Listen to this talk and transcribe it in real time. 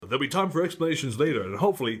there'll be time for explanations later, and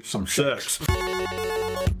hopefully some sex.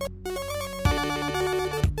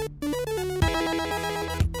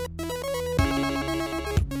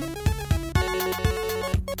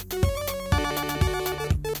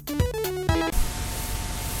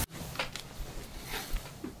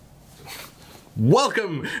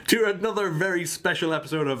 Welcome to another very special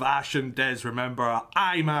episode of Ash and Des Remember.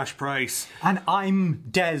 I'm Ash Price. And I'm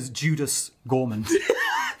Des Judas Gorman.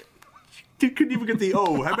 You couldn't even get the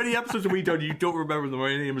O. How many episodes have we done? You don't remember them.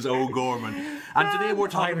 My name is O. Gorman. And today we're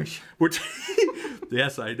talking... Irish.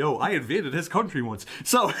 Yes, I know. I invaded his country once.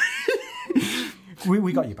 So...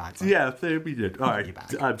 we got you back. Right? Yeah, we did. All right,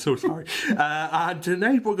 I'm so sorry. And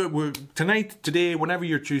tonight today, whenever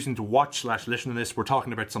you're choosing to watch / listen to this, we're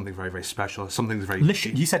talking about something very, very special. Something that's very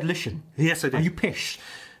Listen. You said listen. Yes, I did. Are you pished?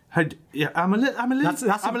 Yeah, I'm a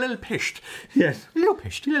little pished. Yes, a little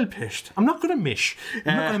pished. I'm not going to mish.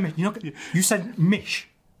 You said mish.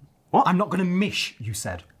 What? I'm not going to mish. You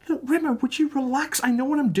said. Look, Rimmer, would you relax? I know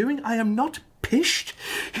what I'm doing. I am not pished.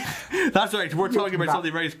 That's right. We're talking about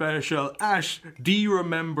something very special. Ash, do you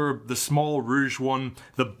remember the Small Rouge one?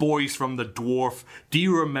 The boys from the Dwarf. Do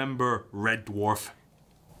you remember Red Dwarf?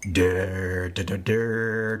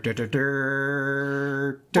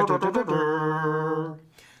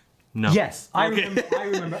 No. Yes, I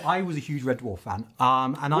remember. I was a huge Red Dwarf fan.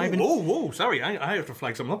 And I've been. Whoa! Sorry, I have to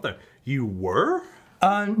flag something up there. You were?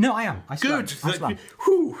 No, I am. I still Good. am. I still am.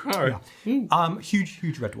 Whew, all right. Yeah.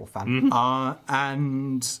 Huge Red Dwarf fan.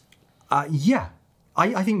 Yeah.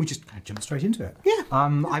 I think we just jump straight into it. Yeah.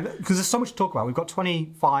 Because there's so much to talk about. We've got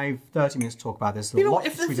 25, 30 minutes to talk about this. You know,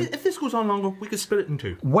 if this goes on longer, we could split it in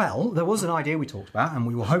two. Well, there was an idea we talked about, and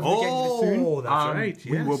we will hopefully get into this soon. Oh, that's right. Yes.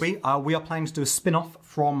 We will be. We are planning to do a spin-off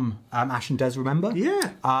from Ash and Des Remember.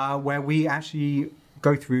 Yeah. Where we actually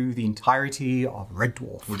go through the entirety of Red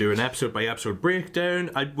Dwarf. We'll do an episode-by-episode breakdown.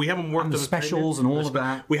 We haven't worked on the specials and all of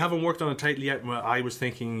that. We haven't worked on a title yet. I was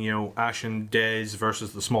thinking, Ash and Des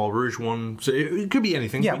versus the Small Rouge one. So it could be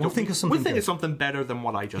anything. Yeah, we'll think of something. We'll think of something better than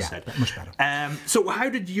what I just said. Much better. So how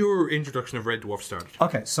did your introduction of Red Dwarf start?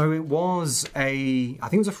 Okay, so it was I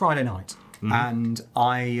think it was a Friday night. Mm-hmm. And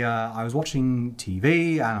I was watching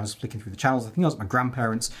TV and I was flicking through the channels. I think I was at my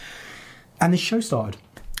grandparents. And this show started.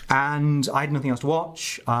 And I had nothing else to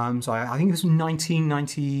watch, so I think this was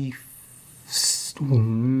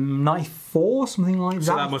 1994, something like that.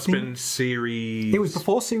 So that must have been series... It was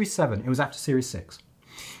before Series 7, it was after Series 6.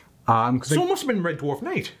 So it must have been Red Dwarf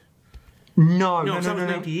Night. No. That was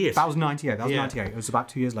 98. That was 98, 98. It was about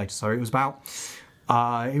 2 years later, so it was about...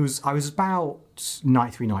 I was about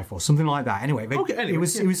 93, 94, something like that. Anyway, it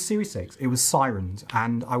was Series 6, it was Sirens,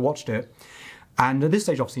 and I watched it. And at this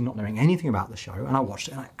stage, obviously not knowing anything about the show, and I watched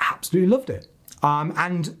it and I absolutely loved it.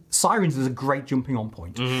 And Sirens is a great jumping on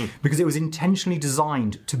point because it was intentionally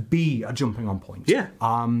designed to be a jumping on point. Yeah.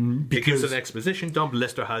 Because it's an exposition dump,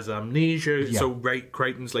 Lister has amnesia, so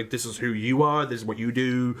Crichton's like, this is who you are, this is what you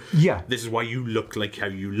do, this is why you look like how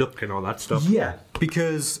you look and all that stuff. Yeah,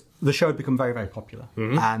 because the show had become very, very popular.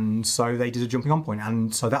 And so they did a jumping on point,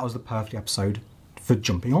 and so that was the perfect episode for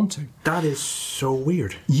jumping onto. That is so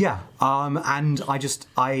weird. Yeah, and I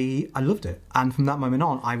loved it. And from that moment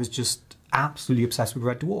on, I was just absolutely obsessed with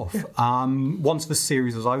Red Dwarf. Yeah. Once the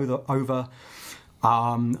series was over,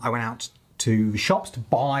 I went out to the shops to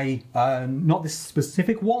buy, not this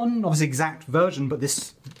specific one, obviously exact version, but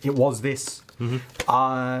it was this.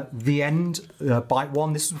 The End, Bite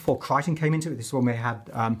 1, this was before Crichton came into it. This is when we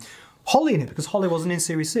had... Holly in it, because Holly wasn't in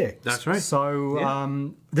Series 6. That's right.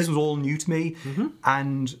 So this was all new to me,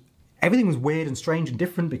 and everything was weird and strange and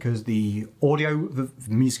different because the audio, the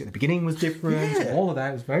music at the beginning was different, and all of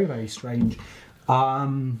that was very, very strange.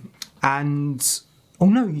 And, oh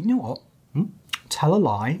no, you know what? Tell a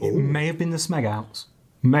lie, it may have been the Smegouts.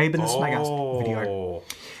 May have been the Smegouts video.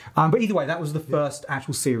 But either way, that was the first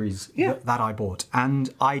actual series that I bought,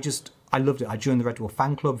 and I loved it. I joined the Red Dwarf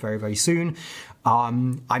fan club very, very soon. They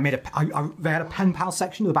had a pen pal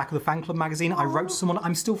section at the back of the fan club magazine. I wrote to someone.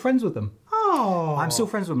 I'm still friends with them. Oh, I'm still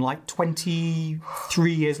friends with them. Like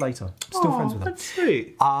 23 years later, still friends with them. That's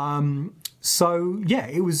sweet. So yeah,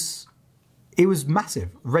 it was massive.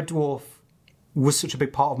 Red Dwarf was such a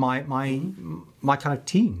big part of my kind of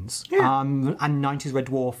teens. And 90s Red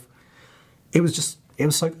Dwarf. It was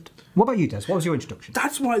so good. What about you, Des? What was your introduction?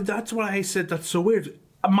 That's why I said that's so weird.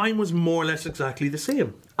 Mine was more or less exactly the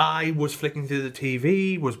same. I was flicking through the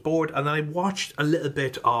TV, was bored, and I watched a little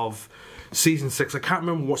bit of season 6. I can't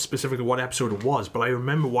remember what episode it was, but I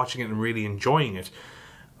remember watching it and really enjoying it.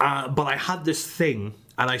 But I had this thing,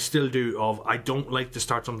 and I still do, of I don't like to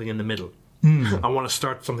start something in the middle. I want to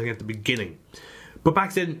start something at the beginning. But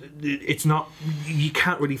back then, it's not. You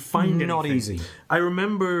can't really find anything. Not easy. I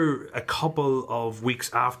remember a couple of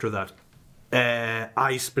weeks after that,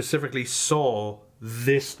 I specifically saw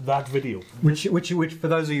that video. Which for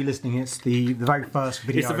those of you listening, it's the very first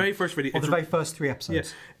video. It's the very first video. Of the very first 3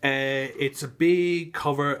 episodes. Yeah. It's a big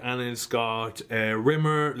cover, and it's got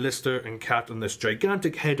Rimmer, Lister, and Kat on this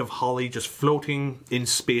gigantic head of holly just floating in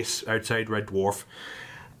space outside Red Dwarf.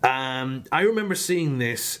 I remember seeing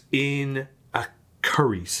this in a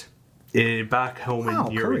Curry's back home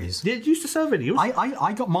in Europe. Curry's. They used to sell videos.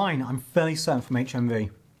 I got mine, I'm fairly certain, from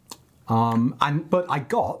HMV. But I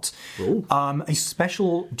got a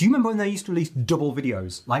special. Do you remember when they used to release double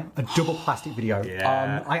videos, like a double plastic video?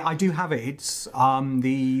 Yeah. I do have it. It's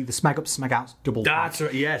the Smeg Up Smeg Out double. That's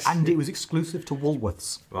right. Yes. And it was exclusive to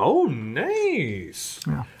Woolworths. Oh, nice.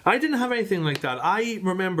 Yeah. I didn't have anything like that. I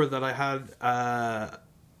remember that I had.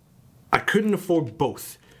 I couldn't afford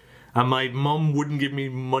both, and my mum wouldn't give me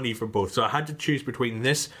money for both, so I had to choose between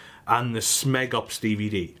this and the Smeg Ups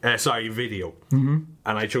DVD. Video. Mm-hmm.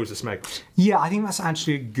 And I chose the Smeg Ups. Yeah, I think that's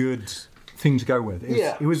actually a good thing to go with.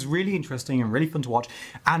 It was really interesting and really fun to watch.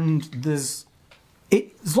 And there's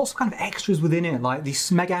lots of kind of extras within it. Like the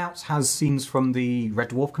Smeg Outs has scenes from the Red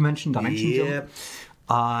Dwarf Convention, Dimension Jump.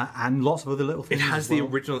 And lots of other little things. It has the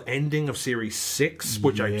original ending of Series 6,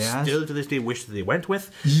 which I still to this day wish that they went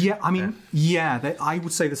with. Yeah, I mean, I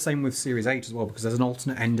would say the same with Series 8 as well, because there's an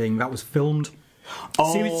alternate ending that was filmed.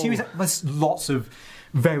 Series 8, there's lots of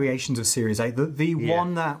variations of Series 8. The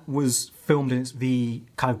one that was filmed and it's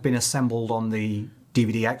kind of been assembled on the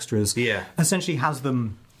DVD extras essentially has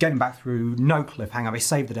them getting back through, no cliffhanger. They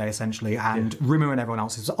save the day essentially, and Rimmer and everyone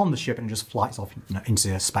else is on the ship and just flies off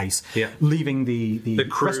into space, leaving the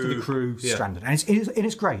rest of the crew stranded. And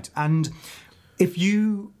it's great. And if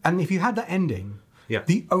you had that ending,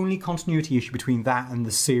 the only continuity issue between that and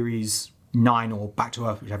the Series 9 or Back to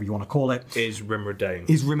Earth, whichever you want to call it, is Rimmer dying.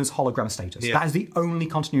 Is Rimmer's hologram status. That is the only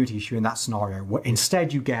continuity issue in that scenario. Where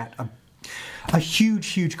instead you get a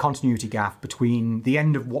huge continuity gap between the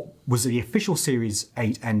end of what was the official Series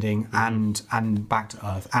 8 ending and Back to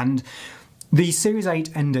Earth. And the Series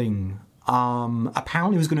 8 ending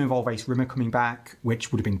apparently was going to involve Ace Rimmer coming back,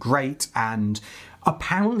 which would have been great. And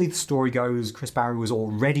apparently the story goes Chris Barry was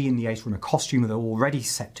already in the Ace Rimmer costume. They're already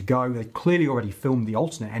set to go. They clearly already filmed the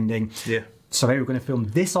alternate ending. Yeah. So they were going to film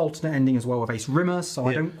this alternate ending as well with Ace Rimmer, so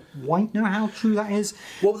I don't quite know how true that is.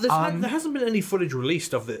 Well, there hasn't been any footage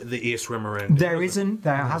released of the Ace Rimmer ending. There isn't.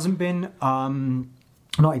 There hasn't been.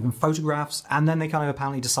 Not even photographs. And then they kind of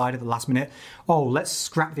apparently decided at the last minute, let's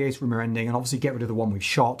scrap the Ace Rimmer ending and obviously get rid of the one we've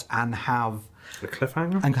shot and have a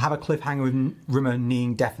cliffhanger? And have a cliffhanger with Rimmer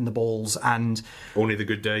kneeing Death in the balls and... Only the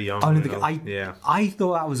good day young. I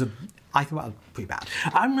thought that was pretty bad.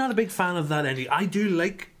 I'm not a big fan of that ending. I do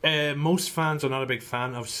like... most fans are not a big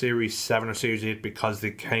fan of Series 7 or Series 8 because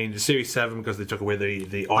they Series 7 because they took away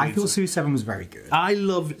the audience. I thought Series 7 was very good. I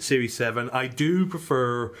love Series 7. I do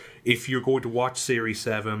prefer, if you're going to watch Series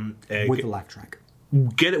 7... with the laugh track.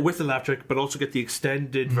 Get it with the laugh track, but also get the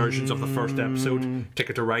extended versions of the first episode,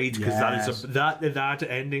 Ticket to Ride, because that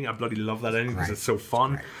ending, I bloody love that ending because it's so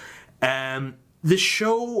fun. The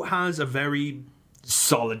show has a very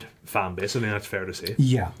solid fan base. I think that's fair to say.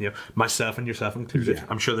 Yeah. Myself and yourself included. Yeah.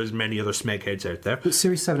 I'm sure there's many other Smegheads out there. But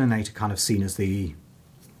Series 7 and 8 are kind of seen as the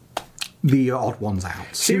odd ones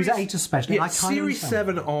out. Series 8 especially. Yeah, Series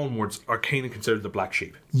 7 onwards are kind of considered the black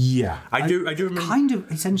sheep. Yeah. I do remember... Kind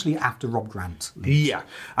of essentially after Rob Grant. Yeah.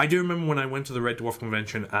 I do remember when I went to the Red Dwarf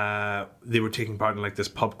Convention, they were taking part in like this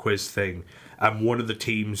pub quiz thing, and one of the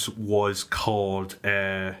teams was called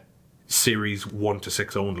Series 1 to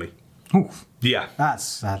 6 only. Oof. Yeah.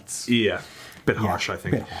 That's... Yeah. Bit harsh, I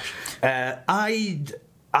think. Bit harsh.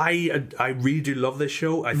 I really do love this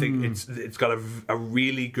show. I think it's got a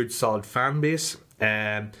really good solid fan base.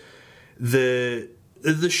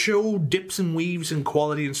 The show dips and weaves in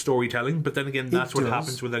quality and storytelling, but then again, that's what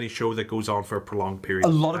happens with any show that goes on for a prolonged period. A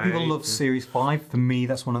lot of people love Series 5. For me,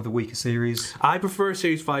 that's one of the weaker series. I prefer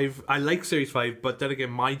Series 5. I like Series 5, but then again,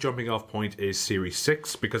 my jumping off point is Series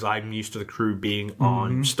 6 because I'm used to the crew being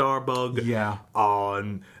on Starbug,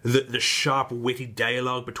 on the sharp, witty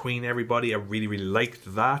dialogue between everybody. I really, really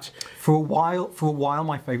liked that. For a while,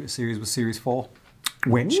 my favourite series was Series 4,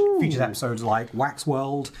 which features episodes like Wax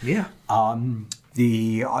World. Yeah.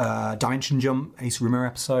 The Dimension Jump Ace Rimmer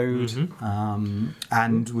episode,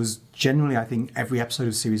 and was generally, I think, every episode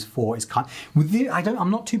of Series 4 is kind.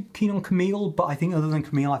 I'm not too keen on Camille, but I think other than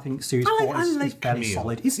Camille, I think Series 4 is fairly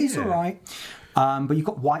solid. It's all right. But you've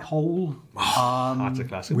got White Hole. That's a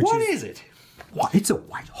classic. What is it? what? It's a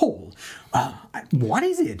white hole. What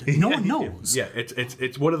is it? No one knows. Yeah,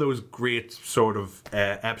 it's one of those great sort of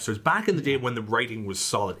episodes. Back in the day when the writing was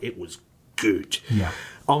solid, it was good. Yeah.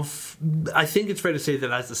 I think it's fair to say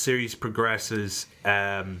that as the series progresses,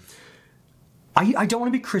 I don't want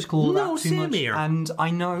to be critical of No, that too same much. here. And I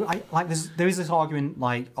know, there is this argument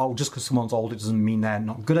like, oh, just because someone's old, it doesn't mean they're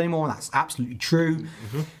not good anymore. And that's absolutely true.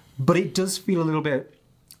 Mm-hmm. But it does feel a little bit,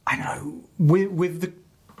 I don't know,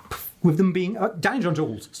 with them being Danny John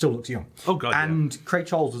Jules still looks young. Oh, God, and Craig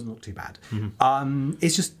Charles doesn't look too bad.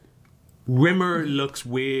 It's just Rimmer looks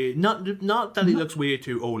way not that he looks way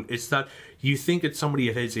too old. It's that you think that somebody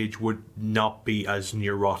at his age would not be as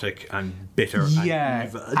neurotic and bitter and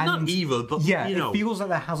evil. Not evil, but yeah, you know. It feels like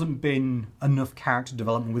there hasn't been enough character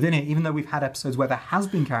development within it, even though we've had episodes where there has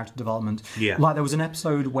been character development. Yeah. Like there was an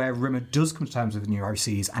episode where Rimmer does come to terms with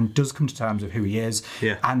neuroses and does come to terms with who he is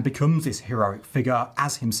and becomes this heroic figure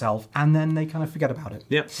as himself, and then they kind of forget about it.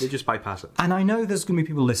 Yeah, they just bypass it. And I know there's going to be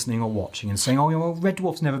people listening or watching and saying, oh, well, Red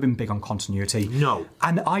Dwarf's never been big on continuity. No.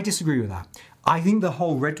 And I disagree with that. I think the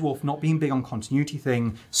whole Red Dwarf not being big on continuity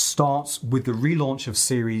thing starts with the relaunch of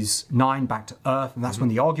Series 9 Back to Earth, and that's when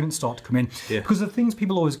the arguments start to come in. Yeah. Because the things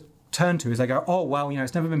people always turn to is they go, oh, well,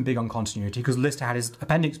 it's never been big on continuity because Lister had his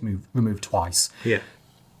appendix removed twice. Yeah.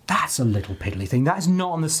 That's a little piddly thing. That is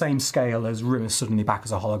not on the same scale as Rimmer's suddenly back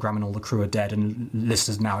as a hologram and all the crew are dead and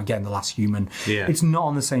Lister's now again the last human. Yeah. It's not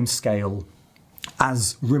on the same scale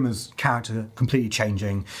as Rimmer's character completely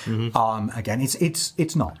changing. Again,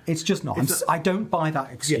 it's not. It's just not. I don't buy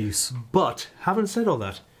that excuse. Yeah. But having said all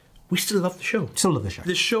that, we still love the show. Still love the show.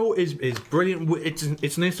 The show is brilliant.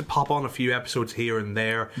 It's nice to pop on a few episodes here and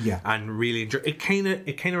there, and really enjoy. It kind of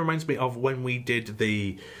reminds me of when we did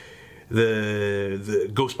the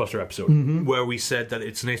Ghostbuster episode where we said that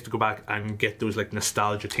it's nice to go back and get those like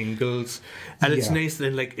nostalgia tingles, and it's nice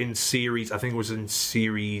then like in series. I think it was in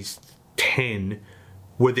series 10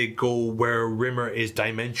 where they go where Rimmer is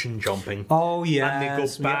dimension jumping. Oh yeah, and they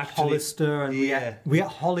go back to Hollister, and we get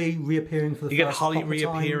Holly reappearing for the you first get Holly proper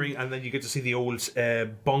reappearing, time. and then you get to see the old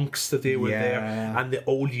bunks that they were there, and the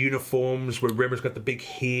old uniforms where Rimmer's got the big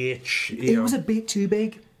H. It was a bit too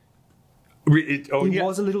big. It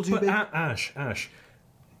was a little too big. Ash.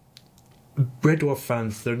 Red Dwarf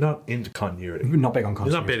fans, they're not into continuity. Not big on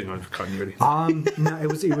continuity. They're not big on continuity. No, it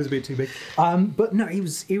was a bit too big. But no, it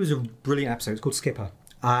was a brilliant episode. It's called Skipper.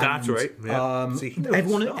 And, that's right. Yeah.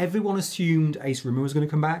 Everyone assumed Ace Rimmer was going to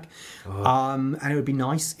come back, and it would be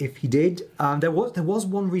nice if he did. There was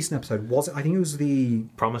one recent episode. I think it was the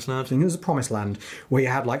Promised Land. I think it was the Promised Land, where you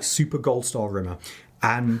had like Super Gold Star Rimmer.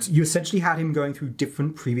 And you essentially had him going through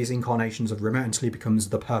different previous incarnations of Rimmer until he becomes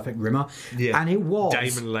the perfect Rimmer. Yeah. And it was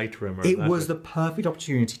Diamond Light Rimmer. It was the perfect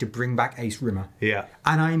opportunity to bring back Ace Rimmer. Yeah.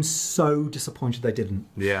 And I'm so disappointed they didn't.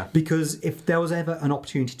 Yeah. Because if there was ever an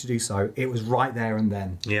opportunity to do so, it was right there and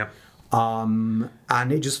then. Yeah. And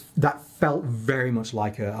that felt very much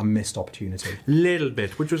like a missed opportunity. Little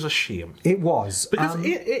bit, which was a shame. It was. Because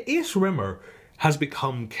Ace Rimmer has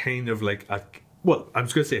become kind of like a... Well, I'm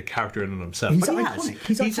just going to say a character in and of himself. He's but iconic.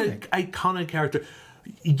 He's iconic. an iconic character.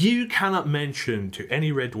 You cannot mention to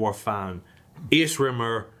any Red Dwarf fan Ace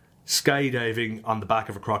Rimmer skydiving on the back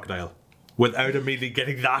of a crocodile without immediately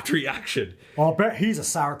getting that reaction. I'll bet he's a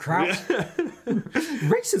sauerkraut.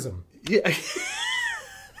 Racism. Yeah.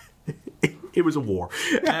 It was a war.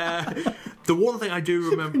 The one thing I do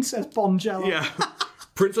remember... Princess Bonjela. Yeah.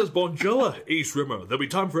 Princess Bonjela, Ace Rimmer. There'll be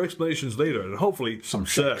time for explanations later, and hopefully some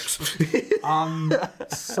sex.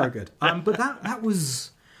 So good. But that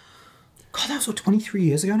was... God, that was what, 23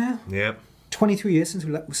 years ago now? Yep. 23 years since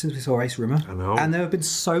we saw Ace Rimmer. I know. And there have been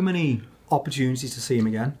so many opportunities to see him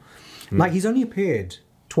again. Like, he's only appeared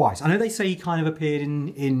twice. I know they say he kind of appeared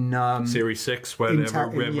in Series 6, whenever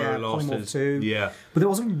Rimmer lost his... 2. Yeah. But it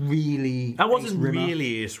wasn't really That wasn't Ace Rimmer.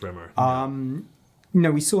 really Ace Rimmer. No,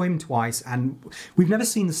 we saw him twice, and we've never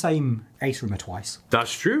seen the same Ace Rimmer twice.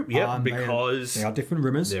 That's true, yeah, because... They are different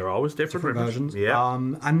Rimmers. They're always different Rimmers. versions. Yeah.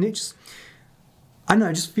 And it just... I don't know,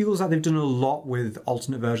 it just feels like they've done a lot with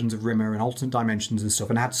alternate versions of Rimmer and alternate dimensions and stuff,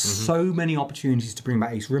 and had so many opportunities to bring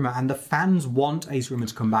back Ace Rimmer, and the fans want Ace Rimmer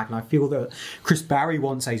to come back, and I feel that Chris Barry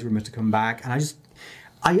wants Ace Rimmer to come back, and I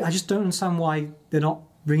just don't understand why they're not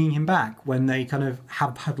bringing him back when they kind of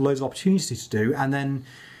have had loads of opportunities to do, and then...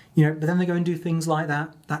 but then they go and do things like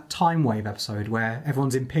that Time Wave episode where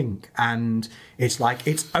everyone's in pink and it's like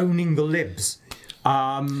it's owning the libs.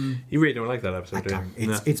 You really don't like that episode, do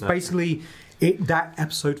you? It's basically that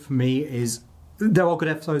episode for me is... There are good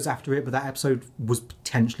episodes after it, but that episode was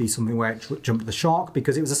potentially something where it jumped the shark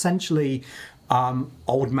because it was essentially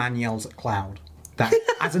Old Man Yells at Cloud.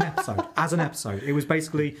 That as an episode, it was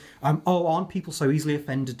basically, aren't people so easily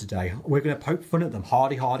offended today? We're going to poke fun at them,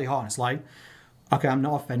 hardy. And it's like, okay, I'm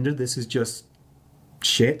not offended. This is just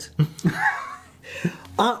shit.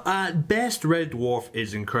 At best, Red Dwarf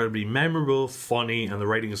is incredibly memorable, funny, and the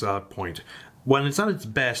writing is at point. When it's at its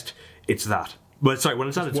best, it's that. But sorry, when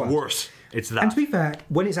it's at its worst, it's that. And to be fair,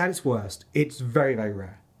 when it's at its worst, it's very, very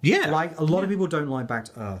rare. Yeah. Like, a lot of people don't like Back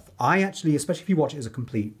to Earth. I actually, especially if you watch it as a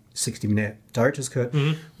complete 60-minute director's cut,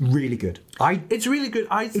 really good. It's really good.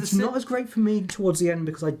 It's not as great for me towards the end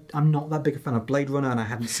because I'm not that big a fan of Blade Runner and I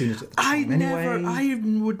hadn't seen it at the time anyway. I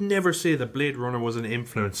would never say that Blade Runner was an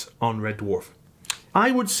influence on Red Dwarf.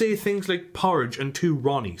 I would say things like Porridge and Two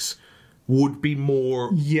Ronnies would be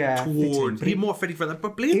more more fitting for that.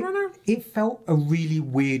 But Blade Runner, it felt a really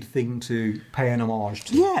weird thing to pay an homage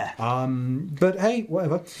to. Yeah. But hey,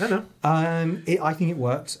 whatever. I know. I think it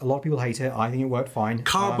worked. A lot of people hate it. I think it worked fine.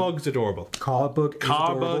 Carbug's adorable.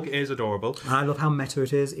 Carbug is adorable. And I love how meta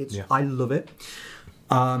it is. I love it.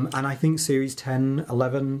 And I think series 10,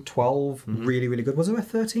 11, 12, really, really good. Was there a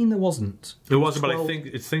 13? There wasn't. It wasn't, but I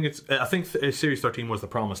think series 13 was The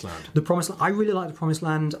Promised Land. The Promised Land. I really like The Promised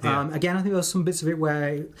Land. Yeah. Again, I think there was some bits of it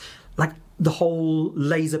where, like, the whole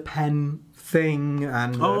laser pen thing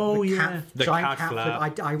and the giant cat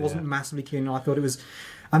flip. I wasn't massively keen on. I thought it was,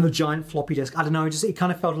 and the giant floppy disk. I don't know. It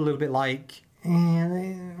kind of felt a little bit like.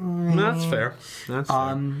 That's fair. That's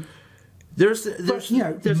fair. There's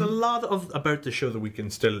a lot about the show that we can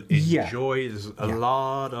still enjoy. There's a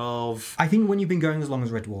lot of. I think when you've been going as long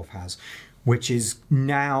as Red Dwarf has, which is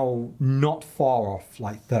now not far off,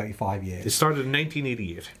 like 35 years. It started in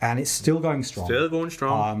 1988, and it's still going strong.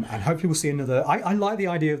 And hopefully we'll see another. I like the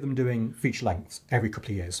idea of them doing feature lengths every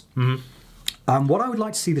couple of years. What I would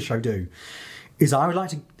like to see the show do is I would like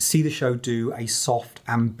to see the show do a soft,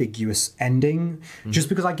 ambiguous ending, just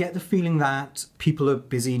because I get the feeling that people are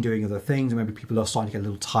busy doing other things, and maybe people are starting to get a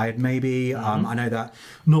little tired, maybe. I know that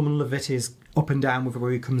Norman Levitt is up and down with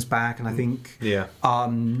where he comes back, and I think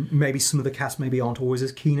maybe some of the cast maybe aren't always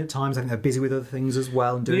as keen at times. I think they're busy with other things as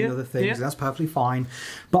well and doing other things, and that's perfectly fine.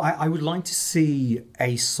 But I would like to see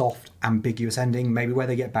a soft, ambiguous ending, maybe where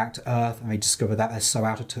they get back to Earth and they discover that they're so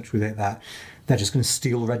out of touch with it that they're just going to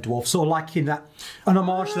steal Red Dwarf. Sort of like in that, an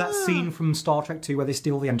homage to that scene from Star Trek 2 where they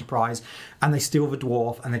steal the Enterprise and they steal the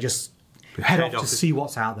dwarf and they just head off to see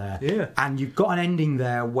what's out there. Yeah. And you've got an ending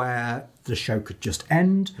there where the show could just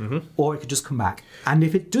end or it could just come back. And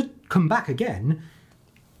if it did come back again,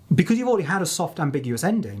 because you've already had a soft, ambiguous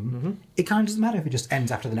ending, it kind of doesn't matter if it just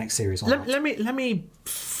ends after the next series or not. Let me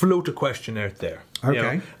float a question out there.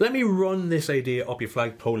 Okay. Let me run this idea up your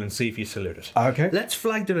flagpole and see if you salute it. Okay. Let's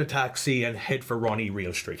flag down a taxi and head for Ronnie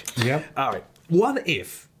Real Street. Yep. All right. What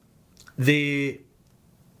if they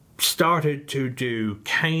started to do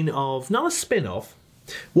kind of, not a spin-off,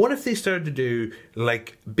 what if they started to do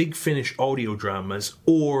like Big Finish audio dramas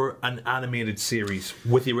or an animated series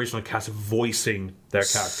with the original cast voicing their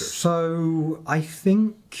characters? So I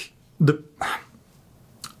think a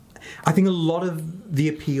lot of the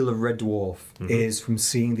appeal of Red Dwarf is from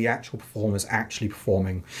seeing the actual performers actually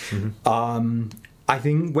performing. I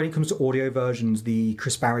think when it comes to audio versions, the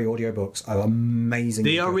Chris Barry audiobooks are amazing.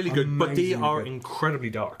 They are really good, but they are incredibly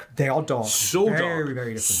dark. They are dark. So dark. Very,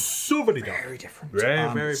 very different. So very dark. Very different.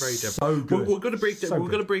 Very, very, very different. So good. We're going to break down. We're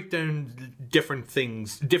going to break down different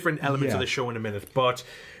things, different elements of the show in a minute. But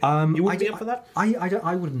you wouldn't be up for that?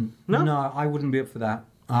 I wouldn't. No, I wouldn't be up for that.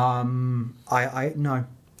 No.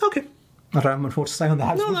 Okay. I don't have much more to say on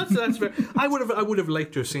that. No, that's fair. I would have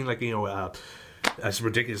liked to have seen, like, as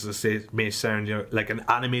ridiculous as it may sound, like an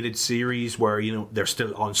animated series where they're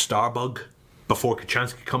still on Starbug before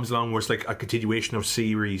Kachansky comes along, where it's like a continuation of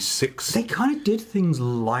series 6. They kind of did things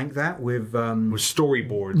like that with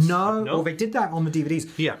storyboards. No, well, they did that on the DVDs.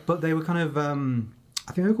 Yeah, but they were kind of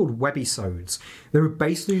I think they were called webisodes. They were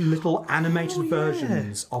basically little animated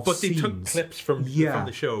versions of but scenes. They took clips from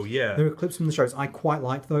the show. Yeah, there were clips from the shows. I quite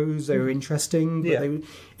liked those. They were interesting. But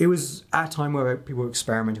it was at a time where people were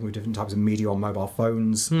experimenting with different types of media on mobile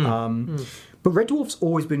phones. But Red Dwarf's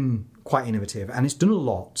always been quite innovative, and it's done a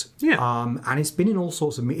lot. Yeah, and it's been in all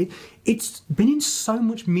sorts of media. It's been in so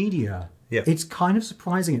much media. Yeah. It's kind of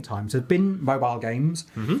surprising at times. There have been mobile games.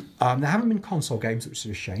 There haven't been console games, which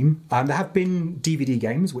is a shame. There have been DVD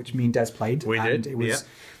games, which me and Des played. We did. It was,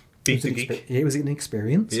 Beat the Geek. It was an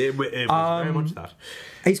experience. It was very much that.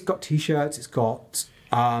 It's got T-shirts. It's got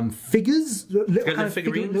figures, little kind of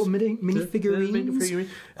figurines, little mini figurines.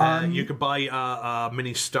 You could buy a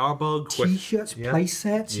mini Starbug. T-shirts, play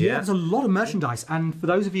sets. Yeah, there's a lot of merchandise. And for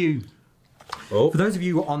those of you For those of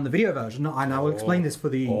you on the video version, and I will explain this for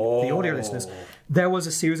the audio listeners, there was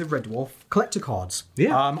a series of Red Dwarf collector cards.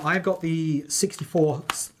 Yeah. I've got the 64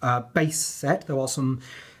 base set. There was some,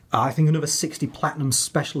 I think, another 60 platinum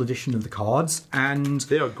special edition of the cards, and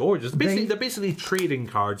they are gorgeous. They're basically trading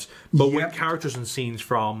cards, but with characters and scenes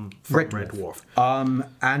from Red Dwarf.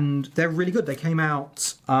 And they're really good. They came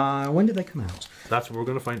out. When did they come out? That's what we're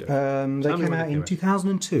going to find out. They came out in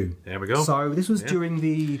 2002. There we go. So this was during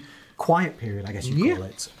the quiet period, I guess you'd call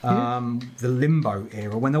it. The limbo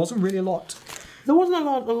era, when there wasn't really a lot. There wasn't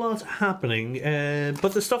a lot happening,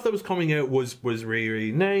 but the stuff that was coming out was really,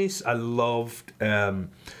 really nice. I loved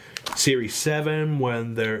Series 7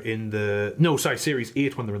 when they're in the... No, sorry, Series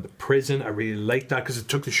 8 when they're in the prison. I really liked that because it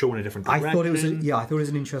took the show in a different direction. I thought it was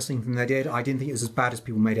an interesting thing they did. I didn't think it was as bad as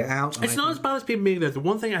people made it out. It's not as bad as people made it out. The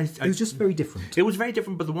one thing it was just very different. It was very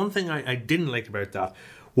different, but the one thing I didn't like about that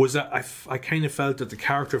was that I kind of felt that the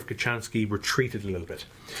character of Kochanski retreated a little bit.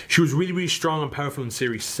 She was really, really strong and powerful in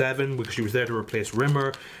Series 7 because she was there to replace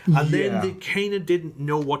Rimmer. And then they kind of didn't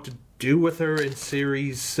know what to do with her in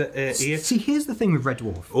Series 8. See, here's the thing with Red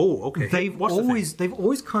Dwarf. Oh, okay. They've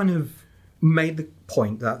always kind of made the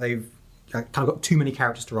point that they've kind of got too many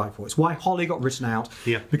characters to write for. It's why Holly got written out,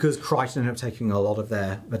 because Crichton ended up taking a lot of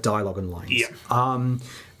their dialogue and lines. Yeah.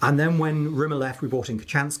 And then when Rimmer left, we brought in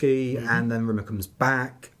Kochanski, and then Rimmer comes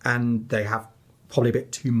back, and they have probably a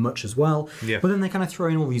bit too much as well. Yeah. But then they kind of throw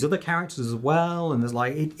in all these other characters as well, and there's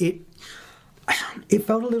like it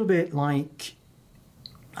felt a little bit like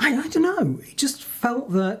I don't know. It just felt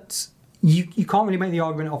that you can't really make the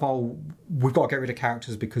argument of we've got to get rid of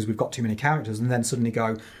characters because we've got too many characters, and then suddenly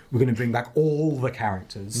go we're going to bring back all the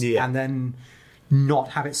characters, and then not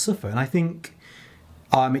have it suffer. And I think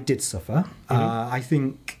it did suffer. I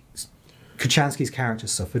think Kochanski's character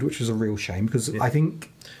suffered, which was a real shame because I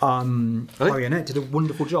think Chloe Annette did a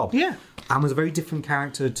wonderful job. Yeah. And was a very different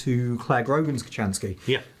character to Claire Grogan's Kochanski.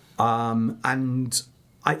 Yeah. And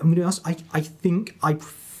I'm going to be honest, I think I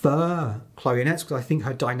prefer Chloe Annette's because I think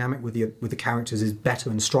her dynamic with the characters is better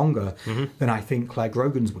and stronger than I think Claire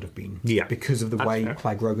Grogan's would have been. Yeah. Because of the way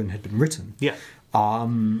Claire Grogan had been written. Yeah.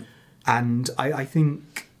 And I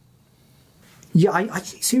think...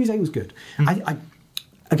 Series 8 was good.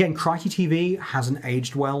 Again, Crikey TV hasn't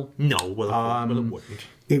aged well. No, well, it wouldn't.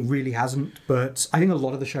 It really hasn't, but I think a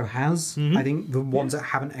lot of the show has. I think the ones that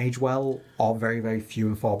haven't aged well are very, very few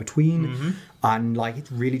and far between. And it's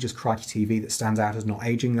really just Crikey TV that stands out as not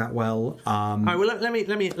aging that well. All right, well, let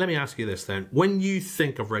me ask you this then. When you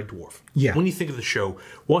think of Red Dwarf, when you think of the show,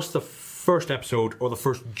 what's the first episode or the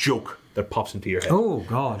first joke that pops into your head? Oh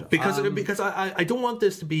God! Because I don't want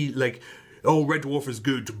this to be like, oh, Red Dwarf is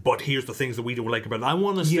good, but here's the things that we don't like about it. I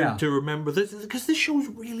want us to remember this because this show's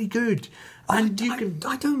really good. And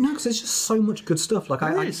I don't know because there's just so much good stuff.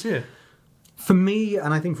 For me,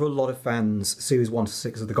 and I think for a lot of fans, Series 1 to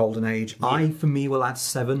 6 of the Golden Age, for me, will add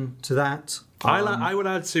 7 to that. I would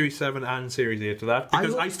add Series 7 and Series 8 to that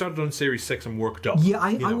because I started on Series 6 and worked up. Yeah,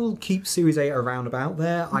 I will keep Series 8 around about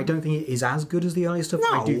there. I don't think it is as good as the early stuff.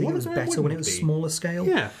 No, I do think it was better when it was smaller scale.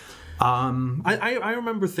 Yeah. I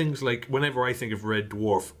remember things like whenever I think of Red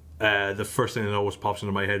Dwarf, the first thing that always pops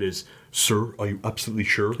into my head is, "Sir, are you absolutely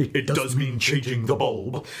sure? It does mean changing the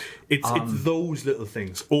bulb." It's those little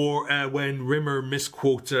things. Or when Rimmer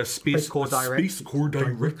misquotes a Space Corps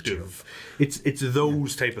directive. It's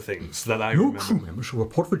those type of things that I remember. No crew member shall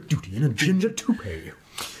report for duty in a ginger toupee.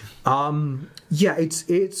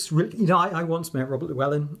 It's really... I once met Robert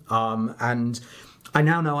Llewellyn, and I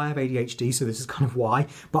now know I have ADHD, so this is kind of why,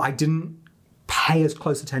 but I didn't pay as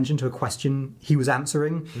close attention to a question he was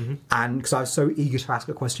answering, and because I was so eager to ask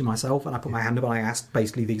a question myself, and I put my hand up and I asked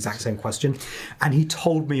basically the exact same question, and he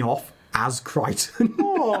told me off as Crichton.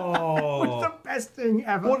 Oh, it was the best thing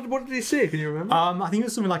ever. What did he say? Can you remember? I think it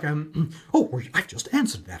was something like, "Oh, I've just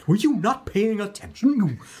answered that. Were you not paying attention,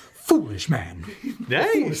 you foolish man?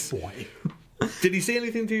 Nice. Foolish boy." Did he say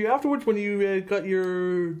anything to you afterwards when you got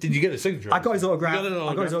your... Did you get his signature? I got his autograph.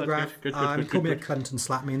 I got his autograph. He called me a cunt and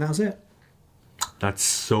slapped me, and that was it. That's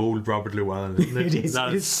so Robert Llewellyn, isn't it? It is.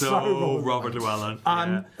 That is so Robert Llewellyn.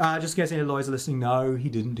 Just in case any lawyers are listening, no, he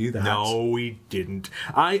didn't do that. No, he didn't.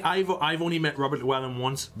 I've only met Robert Llewellyn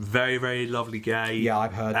once. Very, very lovely guy. Yeah,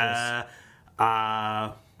 I've heard this.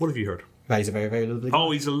 What have you heard? He's a very, very lovely guy.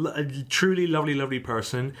 Oh, he's a truly lovely, lovely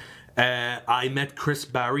person. I met Chris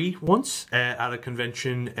Barry once at a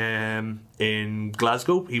convention in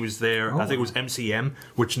Glasgow. He was there, I think it was MCM,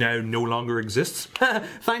 which now no longer exists.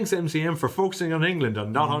 Thanks, MCM, for focusing on England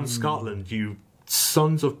and not on Scotland, you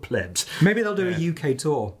sons of plebs. Maybe they'll do a UK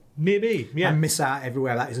tour. Maybe, yeah. And miss out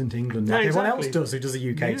everywhere that isn't England. Yeah, Like everyone else exactly. does who does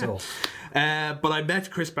a UK tour. But I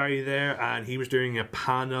met Chris Barry there, and he was doing a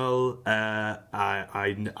panel.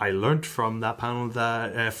 I learnt from that panel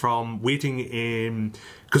that from waiting in,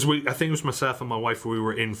 because I think it was myself and my wife. We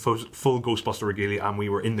were in full Ghostbuster regalia, and we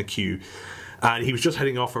were in the queue. And he was just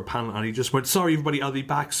heading off for a panel, and he just went, "Sorry, everybody, I'll be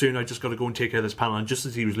back soon. I just got to go and take care of this panel." And just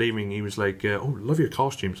as he was leaving, he was like, "Oh, love your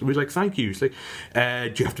costumes." And we was like, "Thank you." He's like,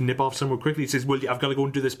 "Do you have to nip off somewhere quickly?" He says, "Well, I've got to go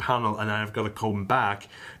and do this panel, and then I've got to come back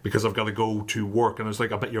because I've got to go to work." And I was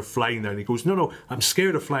like, "I bet you're flying there." And he goes, "No, I'm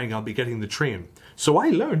scared of flying. I'll be getting the train." So I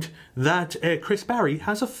learned that Chris Barry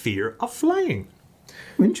has a fear of flying.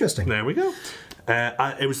 Interesting. There we go.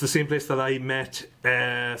 It was the same place that I met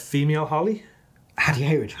female Holly. Hattie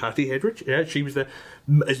Hayridge. Hattie Hedrich, yeah, she was the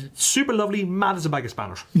super lovely, mad as a bag of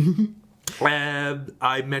Spanish.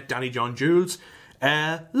 I met Danny John Jules,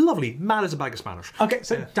 lovely, mad as a bag of Spanish. Okay,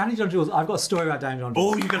 so Danny John Jules, I've got a story about Danny John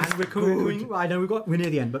Jules. Oh, you got to. I know we're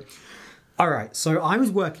near the end, but all right. So I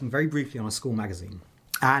was working very briefly on a school magazine,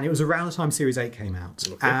 and it was around the time Series 8 came out,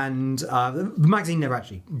 and the magazine never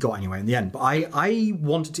actually got anywhere in the end. But I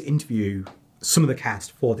wanted to interview some of the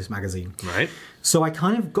cast for this magazine. Right. So I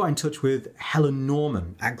kind of got in touch with Helen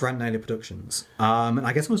Norman at Grand Naylor Productions. And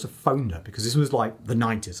I guess I must have phoned her because this was like the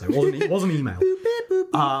 90s, so it wasn't email.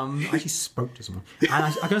 I actually spoke to someone. And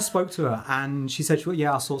I kind of spoke to her, and she said, well,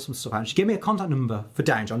 yeah, I'll sort some stuff out. And she gave me a contact number for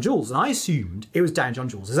Danny John Jules, and I assumed it was Danny John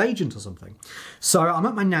Jules, his agent or something. So I'm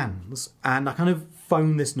at my nan's, and I kind of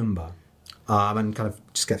phone this number and kind of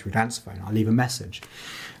just get through the answer phone. I leave a message.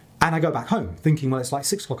 And I go back home thinking, well, it's like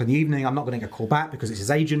 6 o'clock in the evening. I'm not going to get a call back because it's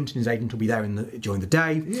his agent, and his agent will be there during the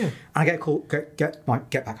day. Yeah. And I get a call, get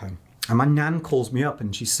back home. And my nan calls me up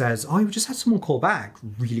and she says, "Oh, we just had someone call back,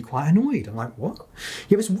 really quite annoyed." I'm like, "What?"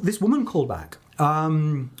 Yeah, this woman called back.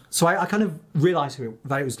 So I kind of realised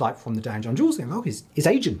that it was like from the Dan John Jules thing. Oh, his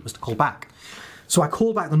agent must have called back. So I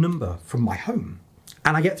call back the number from my home,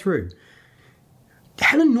 and I get through.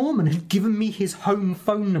 Helen Norman had given me his home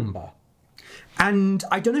phone number. And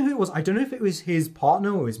I don't know who it was. I don't know if it was his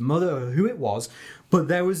partner or his mother or who it was, but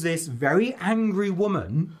there was this very angry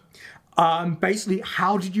woman. Basically,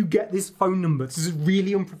 how did you get this phone number? This is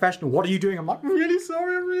really unprofessional. What are you doing? I'm like, really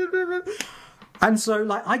sorry. And so,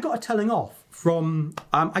 like, I got a telling off from.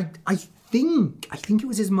 I think it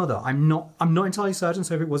was his mother. I'm not entirely certain.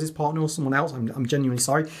 So if it was his partner or someone else, I'm genuinely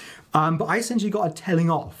sorry. But I essentially got a telling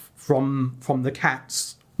off from the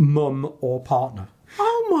cat's mum or partner.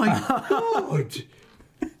 Oh my God!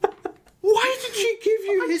 Why did she give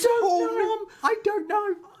you his whole number? I don't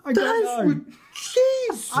know.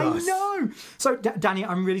 Jesus! I know. So, Danny,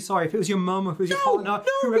 I'm really sorry. If it was your mum or if it was your partner,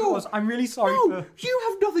 whoever it was, I'm really sorry. You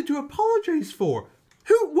have nothing to apologise for.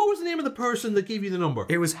 What was the name of the person that gave you the number?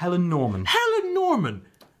 It was Helen Norman. Helen Norman.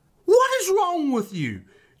 What is wrong with you?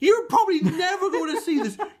 You're probably never going to see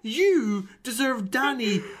this. You deserve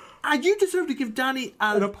Danny. And you deserve to give Danny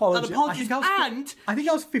an apology. I think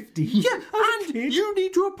I was 50. Yeah, and you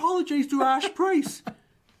need to apologise to Ash Price.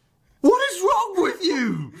 What is wrong with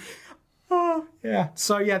you? Yeah.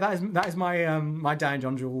 So yeah, that is my my Danny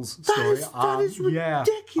John Jules story. That is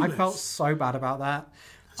ridiculous. Yeah, I felt so bad about that.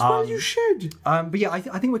 Well, you should. But yeah, I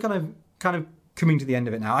think we're kind of coming to the end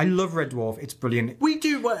of it now. I love Red Dwarf. It's brilliant. We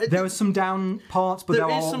do. There was some down parts, but there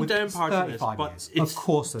is some down parts in this. But of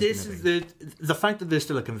course, this is the fact that there's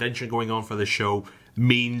still a convention going on for the show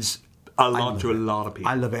means a lot to a lot of people.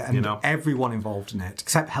 I love it, and everyone involved in it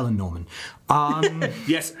except Helen Norman.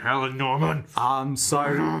 Yes, Helen Norman.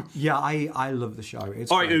 So yeah, I love the show.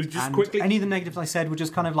 It's all right. great. Just and quickly, any of the negatives I said were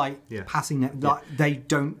just kind of like passing. They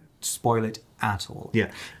don't spoil it at all. Yeah,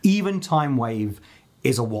 even Time Wave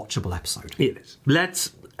is a watchable episode. It is.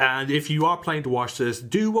 And if you are planning to watch this,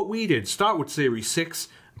 do what we did. Start with Series 6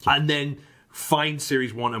 and then find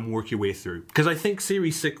Series 1 and work your way through. Because I think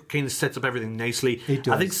Series 6 kind of sets up everything nicely. It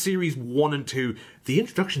does. I think Series 1 and 2, the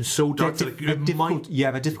introduction's so dark that they're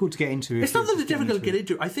difficult to get into. It's not that they're difficult to get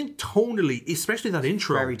into. I think tonally, especially that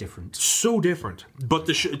intro, very different. So different. But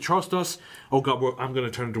trust us, oh God, I'm going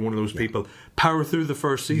to turn into one of those people. Power through the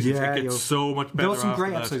first season. It gets so much better. There are some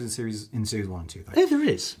great episodes in series 1 and 2, though. Yeah, there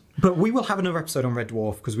is. But we will have another episode on Red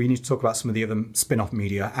Dwarf because we need to talk about some of the other spin-off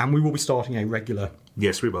media, and we will be starting a regular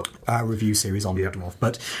we will review series on Red Dwarf.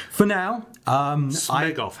 But for now,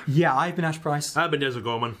 Smeg off. Yeah, I've been Ash Price. I've been Desert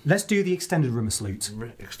Gorman. Let's do the extended Rimmer Salute.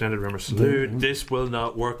 Extended Rimmer Salute. This will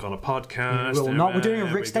not work on a podcast. We will not. We're doing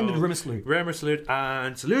an extended Rimmer Salute. Rimmer Salute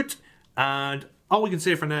and salute. And all we can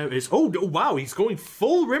say for now is, oh wow, he's going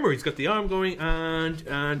full Rimmer. He's got the arm going and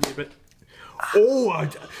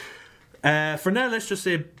for now, let's just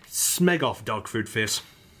say smeg off, dog food face.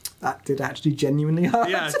 That did actually genuinely hurt.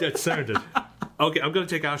 Yeah, it sounded. Okay, I'm going to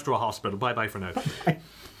take Ash to a hospital. Bye bye for now.